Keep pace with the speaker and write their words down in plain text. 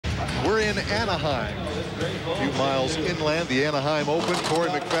in Anaheim. A few miles inland, the Anaheim Open. Cory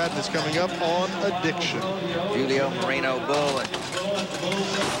McFadden is coming up on addiction. Julio Moreno bull. And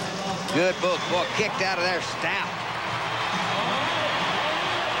good bull. Boy, kicked out of there stout.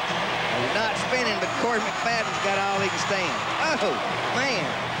 He's not spinning, but Cory McFadden's got all he can stand. Oh, man.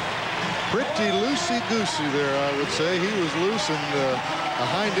 Pretty loosey-goosey there, I would say. He was loose, and the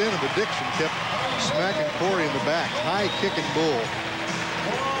hind end of addiction kept smacking Cory in the back. High kicking bull.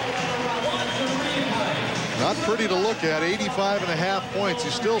 Not pretty to look at. 85.5 points. He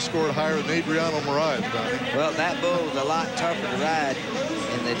still scored higher than Adriano Moraes, Donnie. Well, that bull was a lot tougher to ride,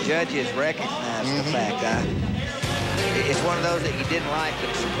 and the judges recognized the fact. It's one of those that you didn't like, but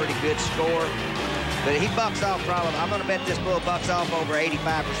it's a pretty good score. But he bucks off probably. I'm going to bet this bull bucks off over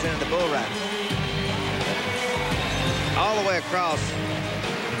 85% of the bull riders. All the way across,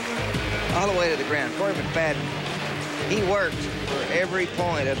 all the way to the ground. Cory McFadden, he worked for every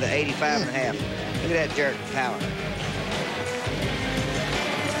point of the 85.5. Look at that jerk power.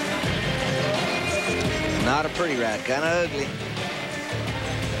 Not a pretty ride, kind of ugly.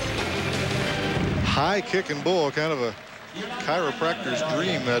 High kicking bull, kind of a chiropractor's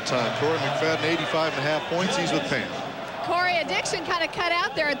dream that time. Cory McFadden, 85.5 points. He's with Pam. Cory, addiction kind of cut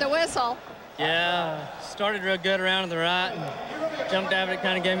out there at the whistle. Yeah, started real good around to the right and jumped after it,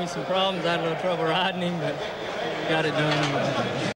 kind of gave me some problems. I had a little trouble riding him, but got it done.